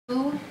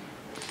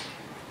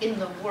in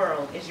the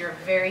world is your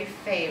very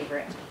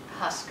favorite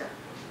Husker?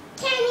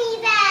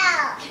 Kenny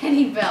Bell.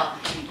 Kenny Bell.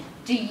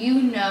 Do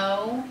you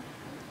know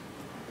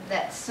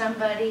that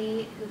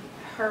somebody who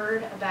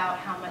heard about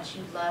how much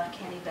you love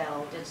Kenny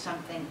Bell did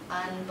something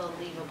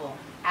unbelievable,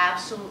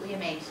 absolutely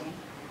amazing?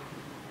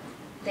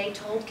 They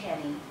told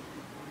Kenny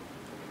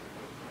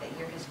that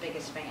you're his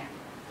biggest fan.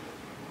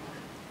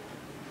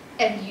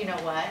 And you know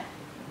what?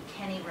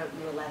 Kenny wrote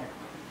you a letter.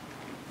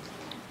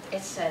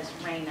 It says,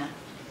 Reyna,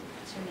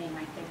 that's your name,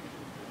 I think.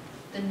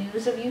 The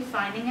news of you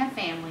finding a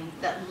family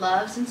that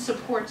loves and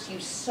supports you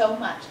so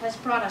much has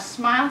brought a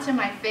smile to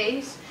my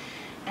face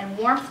and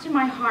warmth to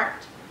my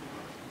heart.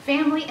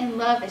 Family and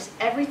love is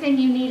everything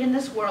you need in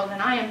this world,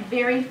 and I am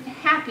very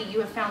happy you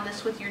have found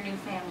this with your new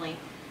family.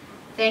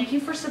 Thank you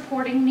for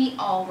supporting me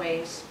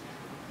always.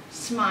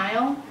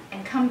 Smile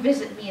and come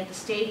visit me at the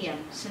stadium.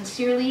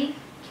 Sincerely,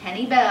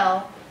 Kenny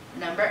Bell,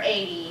 number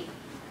 80.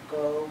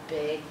 Go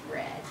Big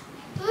Red.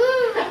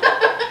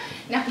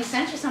 Now he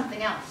sent you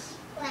something else.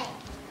 What?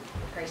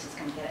 Grace is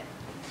going to get it.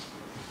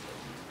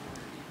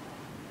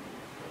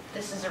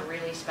 This is a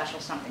really special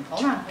something.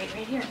 Hold on, wait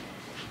right here.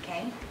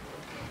 Okay?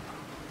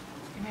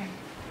 Come here.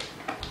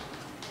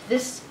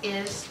 This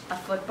is a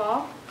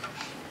football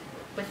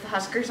with the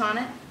Huskers on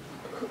it.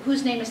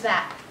 Whose name is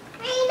that?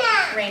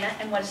 Reyna. Reyna.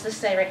 And what does this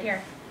say right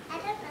here? I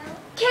don't know.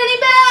 Kenny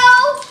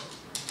Bell!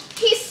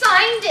 He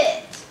signed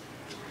it.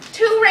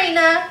 To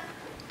Reyna,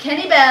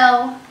 Kenny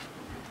Bell.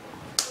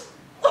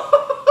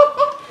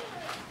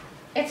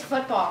 It's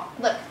football.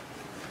 Look.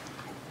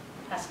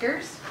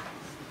 Huskers.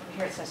 Over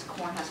here it says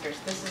Corn Huskers.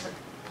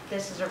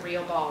 This is a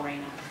real ball,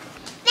 Reyna.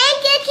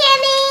 Thank you,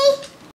 Kenny.